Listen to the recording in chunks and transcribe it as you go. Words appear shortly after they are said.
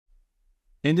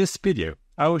In this video,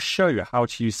 I will show you how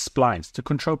to use splines to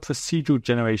control procedural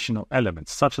generation of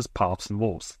elements such as paths and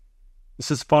walls. This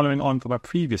is following on from a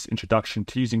previous introduction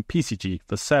to using PCG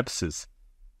for surfaces,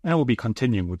 and I will be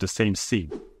continuing with the same scene.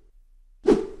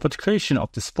 For the creation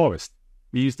of this forest,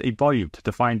 we used a volume to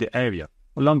define the area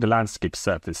along the landscape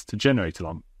surface to generate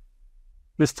along.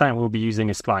 This time we'll be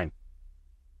using a spline.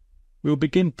 We will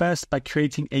begin first by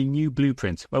creating a new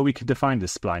blueprint where we can define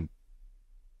this spline.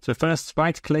 So first,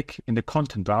 right-click in the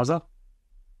content browser,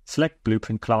 select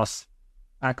Blueprint class,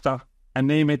 actor, and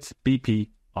name it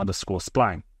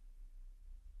BP_spline.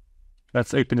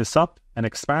 Let's open this up and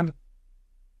expand.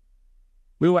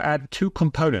 We will add two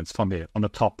components from here on the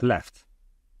top left.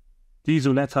 These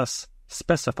will let us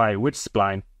specify which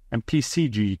spline and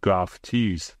PCG graph to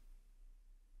use.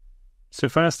 So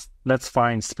first, let's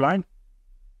find spline.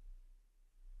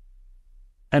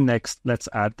 And next, let's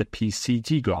add the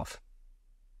PCG graph.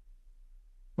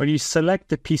 When you select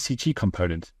the PCG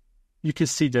component, you can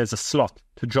see there's a slot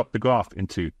to drop the graph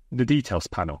into in the details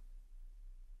panel.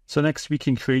 So next we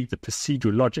can create the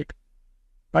procedural logic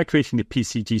by creating the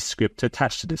PCG script to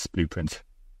attach to this blueprint.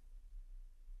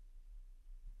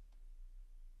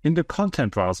 In the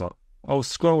content browser, I'll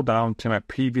scroll down to my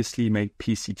previously made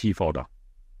PCG folder.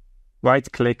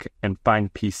 Right-click and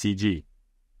find PCG.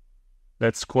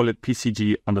 Let's call it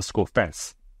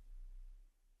PCG_fence.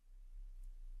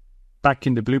 Back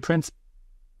in the blueprint,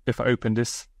 if I open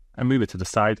this and move it to the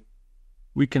side,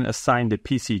 we can assign the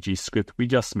PCG script we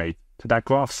just made to that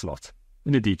graph slot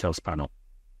in the details panel.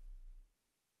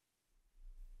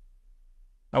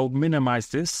 I will minimize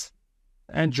this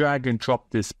and drag and drop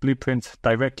this blueprint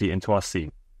directly into our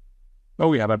scene, where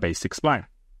we have a basic spline.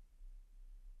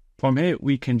 From here,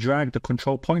 we can drag the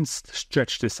control points to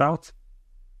stretch this out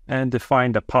and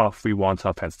define the path we want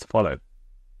our fence to follow.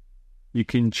 You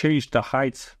can change the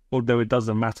height, although it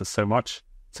doesn't matter so much,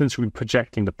 since we're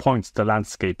projecting the points to the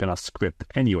landscape in our script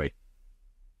anyway.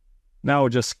 Now I'll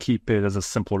just keep it as a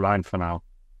simple line for now.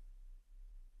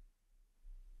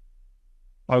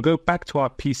 I'll go back to our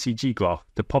PCG graph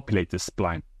to populate this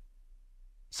spline.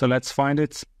 So let's find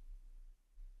it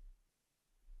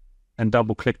and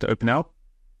double click to open it up.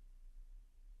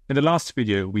 In the last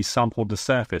video, we sampled the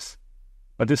surface,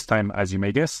 but this time, as you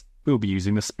may guess, we'll be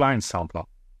using the spline sampler.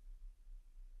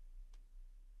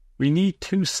 We need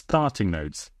two starting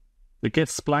nodes, the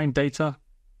getSpline data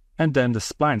and then the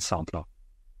spline sampler.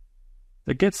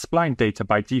 The getSpline data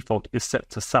by default is set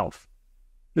to self.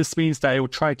 This means that it will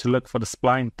try to look for the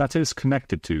spline that it is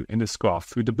connected to in this graph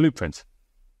through the blueprint.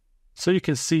 So you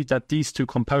can see that these two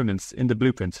components in the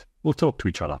blueprint will talk to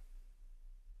each other.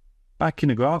 Back in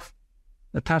the graph,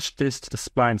 attach this to the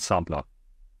spline sampler.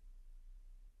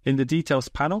 In the details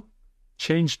panel,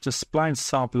 change the spline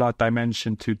sampler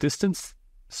dimension to distance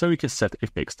so we can set a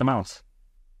fixed amount.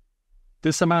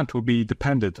 This amount will be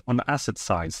dependent on the asset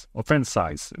size or fence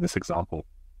size in this example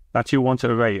that you want to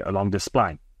array along this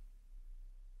spline.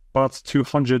 But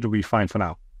 200 will be fine for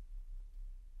now.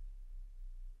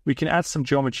 We can add some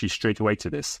geometry straight away to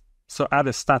this, so add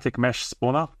a static mesh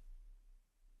spawner.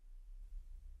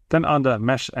 Then under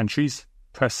mesh entries,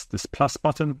 press this plus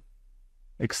button,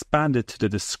 expand it to the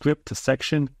descriptor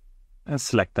section and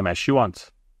select the mesh you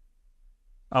want.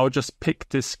 I'll just pick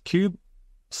this cube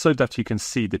so that you can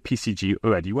see the PCG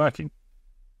already working.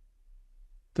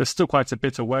 There's still quite a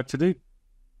bit of work to do,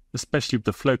 especially with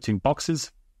the floating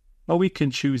boxes, but we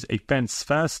can choose a fence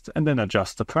first and then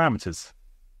adjust the parameters.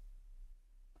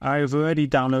 I've already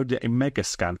downloaded a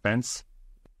megascan fence.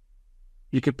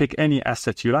 You can pick any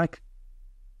asset you like,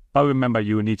 but remember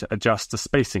you will need to adjust the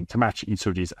spacing to match each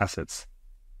of these assets.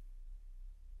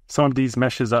 Some of these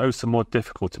meshes are also more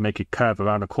difficult to make a curve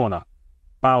around a corner,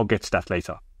 but I'll get to that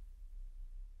later.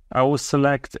 I will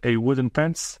select a wooden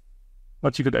fence,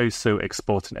 but you could also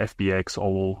export an FBX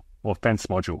or fence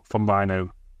module from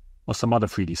Rhino or some other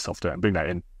 3D software and bring that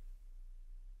in.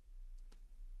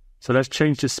 So let's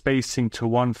change the spacing to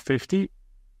 150.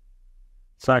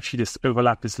 So actually this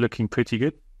overlap is looking pretty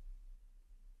good.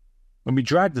 When we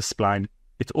drag the spline,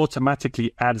 it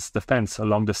automatically adds the fence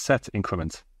along the set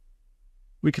increment.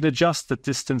 We can adjust the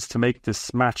distance to make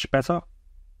this match better.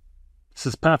 This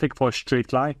is perfect for a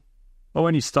straight line, but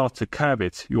when you start to curve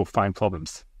it, you'll find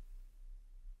problems.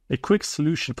 A quick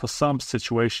solution for some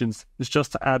situations is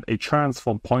just to add a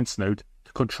transform points node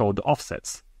to control the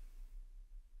offsets.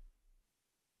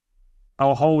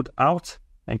 I'll hold out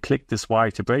and click this Y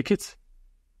to break it,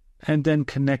 and then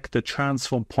connect the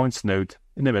transform points node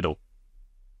in the middle.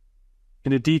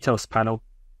 In the details panel,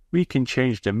 we can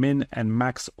change the min and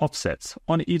max offsets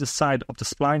on either side of the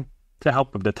spline to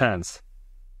help with the turns.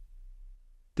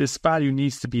 this value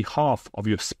needs to be half of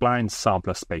your spline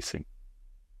sampler spacing.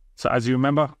 So as you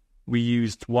remember, we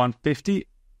used 150,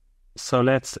 so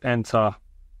let's enter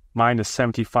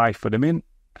 -75 for the min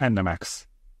and the max.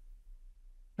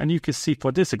 And you can see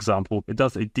for this example, it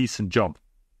does a decent job.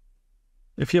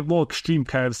 If you have more extreme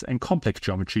curves and complex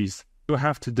geometries, you'll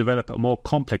have to develop a more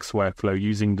complex workflow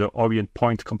using the orient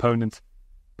point component,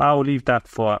 but I'll leave that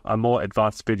for a more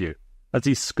advanced video, as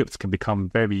these scripts can become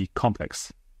very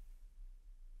complex.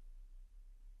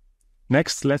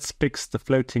 Next, let's fix the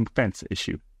floating fence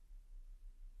issue.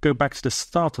 Go back to the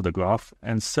start of the graph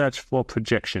and search for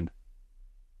projection.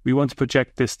 We want to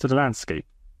project this to the landscape,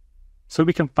 so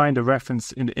we can find a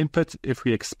reference in the input if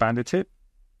we expanded it,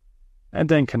 and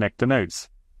then connect the nodes.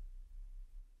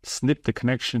 Snip the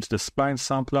connection to the spline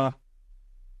sampler,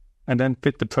 and then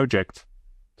fit the project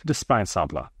to the spline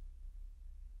sampler.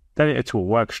 Then it will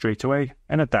work straight away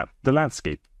and adapt the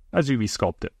landscape as you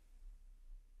resculpt it.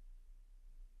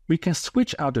 We can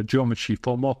switch out the geometry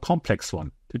for a more complex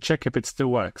one to check if it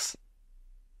still works.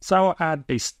 So I'll add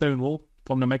a stone wall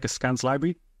from the megascans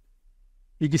library.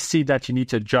 You can see that you need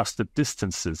to adjust the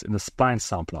distances in the spline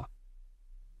sampler.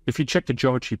 If you check the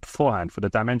geometry beforehand for the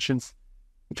dimensions,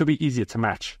 it will be easier to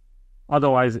match.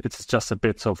 Otherwise, it's just a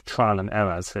bit of trial and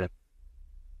errors here.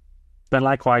 Then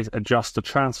likewise, adjust the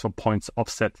transfer point's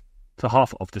offset to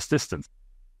half of this distance.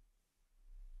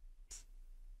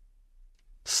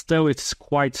 Still, it's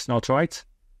quite not right,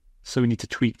 so we need to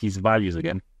tweak these values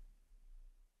again.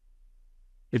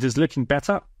 It is looking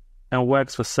better and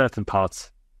works for certain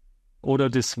parts, although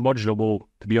this modular wall,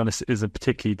 to be honest, isn't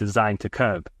particularly designed to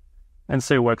curve, and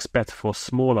so works better for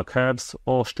smaller curves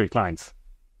or straight lines.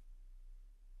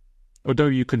 Although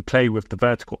you can play with the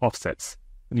vertical offsets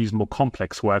and use more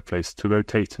complex workflows to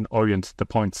rotate and orient the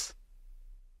points.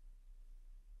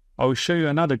 I will show you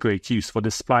another great use for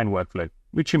this spline workflow,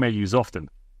 which you may use often,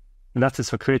 and that is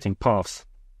for creating paths.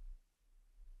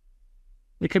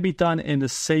 It can be done in the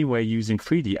same way using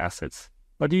 3D assets,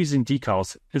 but using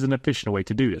decals is an efficient way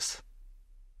to do this.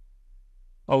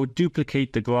 I will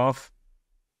duplicate the graph,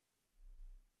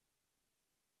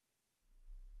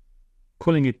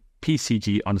 calling it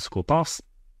PCG_paths.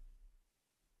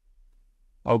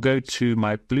 I'll go to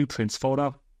my blueprints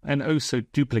folder and also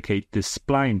duplicate this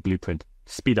spline blueprint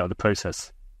to speed up the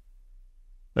process.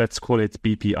 Let's call it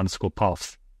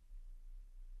BP_paths.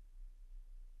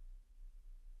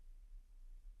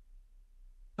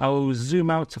 I'll zoom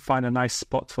out to find a nice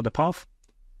spot for the path,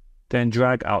 then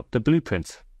drag out the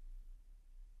blueprint.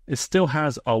 It still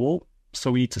has our wall,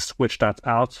 so we need to switch that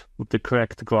out with the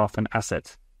correct graph and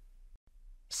asset.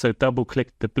 So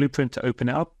double-click the blueprint to open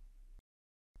it up,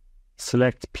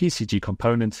 select PCG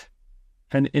component,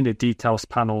 and in the details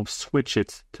panel, switch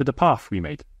it to the path we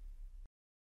made.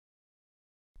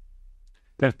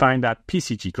 Then find that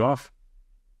PCG graph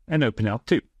and open it up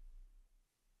too.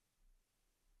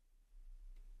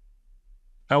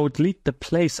 I will delete the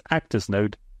place actors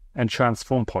node and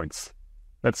transform points.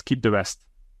 Let's keep the rest.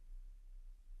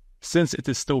 Since it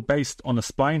is still based on a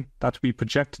spline that we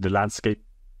project to the landscape,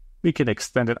 we can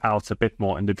extend it out a bit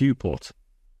more in the viewport.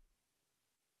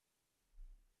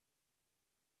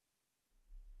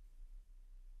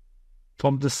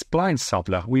 From the spline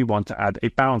sampler, we want to add a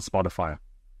bounds modifier.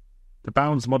 The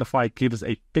bounds modifier gives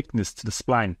a thickness to the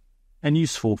spline and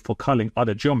useful for culling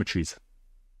other geometries.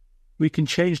 We can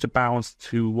change the bounds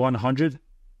to 100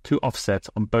 to offset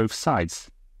on both sides,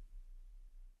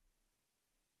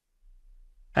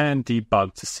 and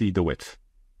debug to see the width.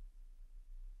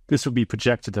 This will be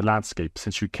projected to landscape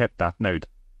since we kept that node.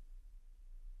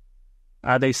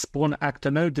 Add a spawn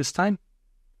actor node this time,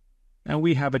 and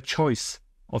we have a choice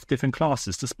of different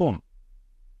classes to spawn.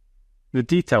 In the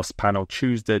details panel,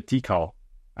 choose the decal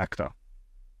actor.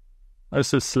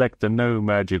 Also select the no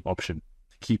merging option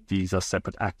to keep these as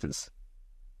separate actors.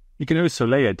 You can also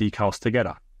layer decals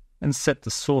together and set the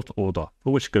sort order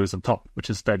for which goes on top, which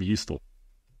is very useful.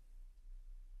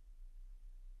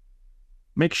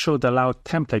 Make sure the Allow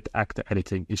Template Actor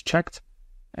Editing is checked,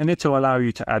 and it will allow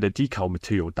you to add a decal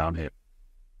material down here.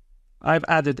 I've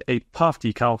added a path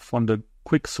decal from the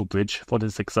Quixel bridge for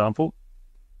this example,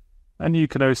 and you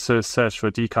can also search for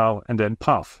decal and then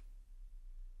path.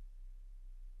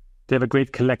 They have a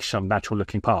great collection of natural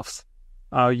looking paths.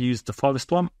 I'll use the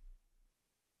forest one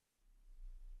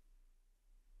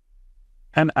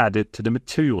and add it to the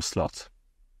material slot,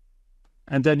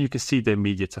 and then you can see the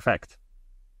immediate effect.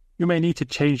 You may need to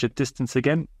change the distance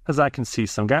again, as I can see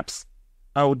some gaps.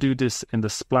 I will do this in the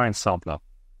spline sampler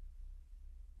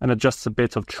and adjust a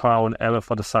bit of trial and error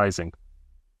for the sizing.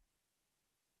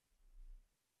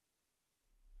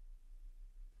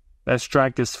 Let's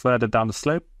drag this further down the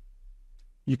slope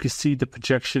you can see the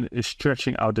projection is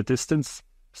stretching out the distance,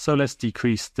 so let's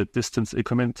decrease the distance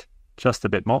increment just a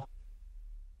bit more.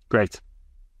 Great.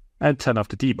 And turn off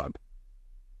the debug.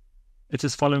 It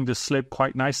is following the slope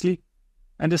quite nicely,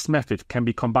 and this method can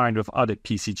be combined with other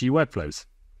PCG workflows.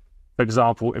 For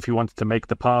example, if you wanted to make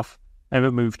the path and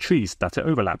remove trees that it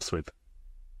overlaps with.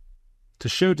 To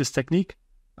show this technique,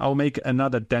 I'll make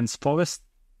another dense forest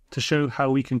to show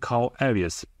how we can cull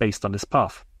areas based on this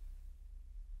path.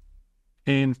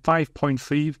 In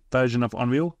 5.3 version of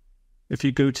Unreal, if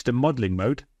you go to the modeling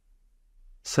mode,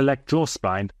 select Draw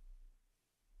Spline,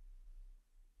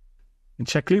 in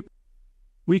check loop,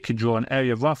 we can draw an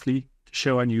area roughly to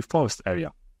show a new forest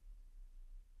area.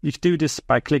 You can do this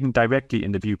by clicking directly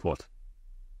in the viewport.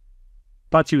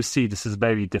 But you'll see this is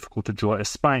very difficult to draw a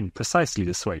spline precisely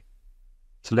this way.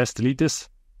 So let's delete this,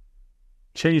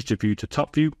 change the view to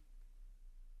top view,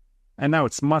 and now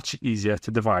it's much easier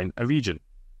to define a region.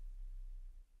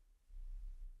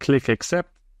 Click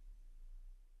Accept,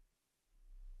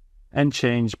 and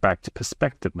change back to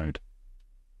perspective mode.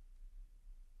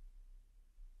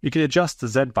 You can adjust the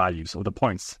Z values of the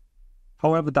points.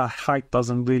 However, the height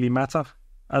doesn't really matter,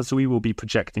 as we will be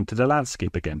projecting to the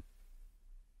landscape again.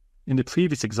 In the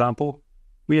previous example,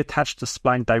 we attached the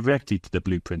spline directly to the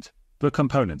blueprint with a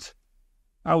component.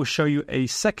 I will show you a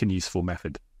second useful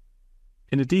method.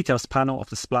 In the details panel of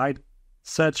the spline,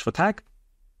 search for tag,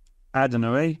 add an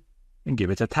array, and give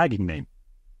it a tagging name,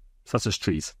 such as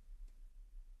trees.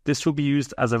 This will be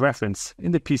used as a reference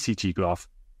in the PCG graph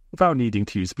without needing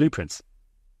to use blueprints.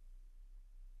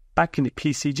 Back in the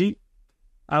PCG,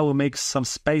 I will make some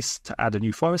space to add a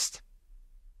new forest.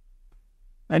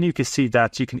 And you can see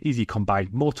that you can easily combine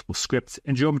multiple scripts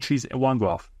and geometries in one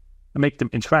graph and make them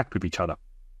interact with each other.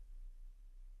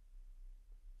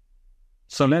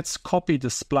 So let's copy the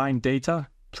spline data,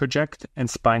 project, and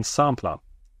spline sampler.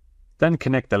 Then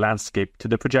connect the landscape to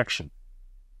the projection.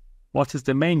 What is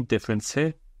the main difference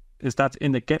here is that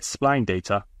in the get spline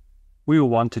data, we will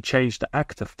want to change the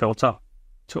actor filter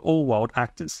to all world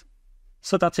actors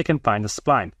so that it can find the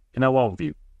spline in a world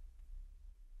view.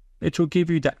 It will give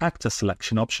you the actor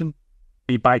selection option,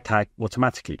 be by tag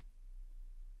automatically.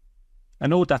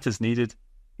 And all that is needed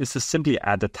is to simply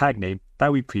add the tag name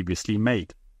that we previously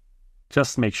made.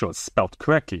 Just make sure it's spelled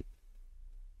correctly.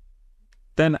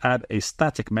 Then add a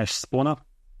static mesh spawner.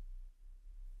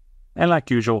 And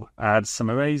like usual, add some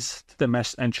arrays to the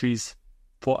mesh entries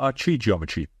for our tree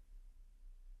geometry.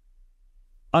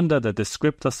 Under the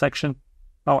descriptor section,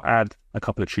 I'll add a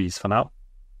couple of trees for now.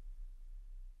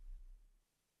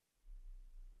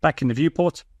 Back in the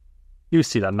viewport, you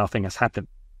see that nothing has happened.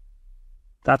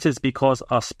 That is because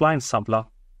our spline sampler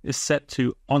is set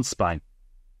to onSpline.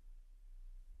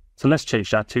 So let's change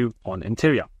that to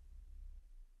onInterior.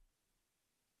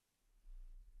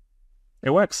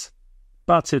 It works,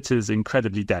 but it is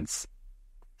incredibly dense.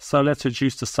 So let's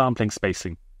reduce the sampling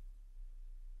spacing.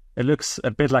 It looks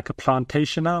a bit like a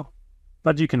plantation now,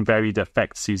 but you can vary the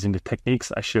effects using the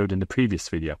techniques I showed in the previous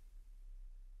video.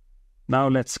 Now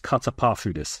let's cut a path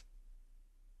through this.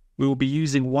 We will be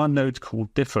using one node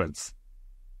called difference.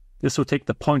 This will take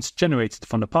the points generated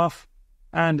from the path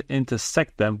and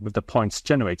intersect them with the points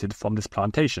generated from this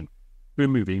plantation,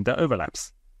 removing the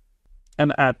overlaps,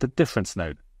 and add the difference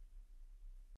node.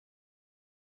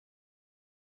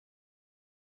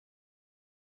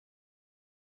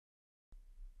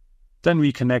 Then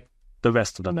reconnect the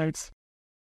rest of the nodes.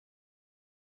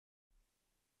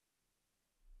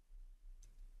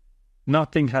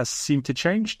 Nothing has seemed to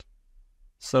change,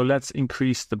 so let's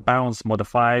increase the bounds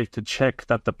modifier to check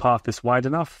that the path is wide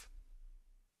enough.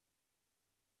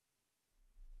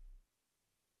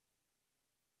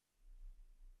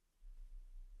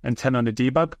 And turn on the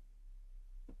debug.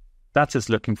 That is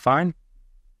looking fine,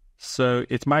 so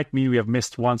it might mean we have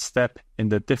missed one step in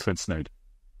the difference node.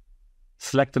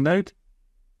 Select the node,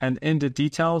 and in the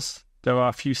details, there are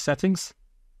a few settings.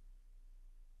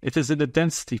 It is in the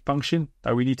density function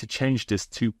that we need to change this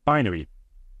to binary.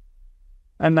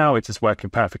 And now it is working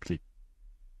perfectly.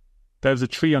 There's a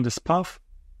tree on this path,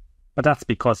 but that's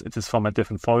because it is from a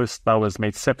different forest that was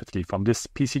made separately from this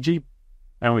PCG,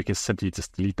 and we can simply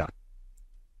just delete that.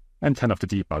 And turn off the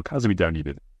debug, as we don't need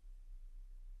it.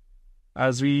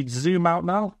 As we zoom out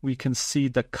now, we can see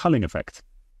the culling effect.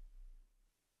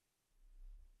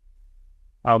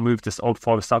 I'll move this old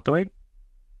forest out the way.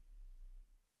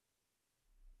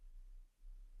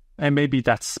 And maybe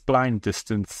that spline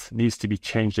distance needs to be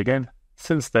changed again,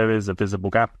 since there is a visible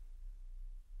gap.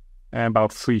 And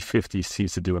about 350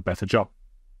 seems to do a better job.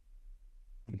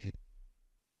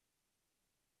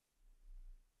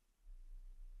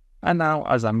 And now,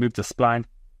 as I move the spline,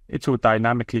 it will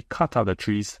dynamically cut out the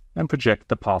trees and project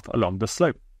the path along the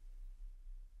slope.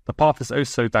 The path is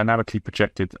also dynamically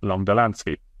projected along the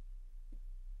landscape.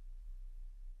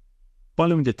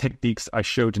 Following the techniques I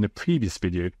showed in the previous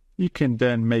video, you can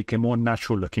then make a more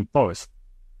natural looking forest.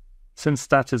 Since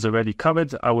that is already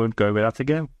covered, I won't go over that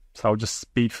again, so I'll just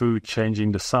speed through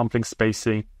changing the sampling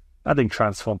spacing, adding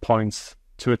transform points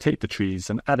to rotate the trees,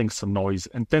 and adding some noise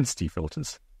and density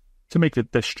filters to make the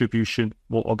distribution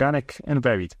more organic and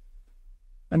varied.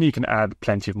 And you can add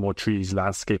plenty of more trees,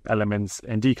 landscape elements,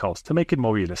 and decals to make it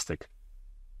more realistic.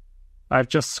 I've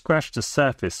just scratched the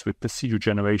surface with procedural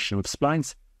generation with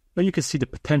splines, but you can see the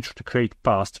potential to create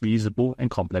fast, reusable, and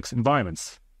complex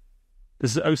environments.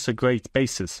 This is also a great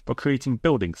basis for creating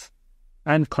buildings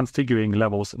and configuring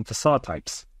levels and facade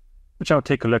types, which I'll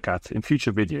take a look at in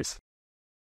future videos.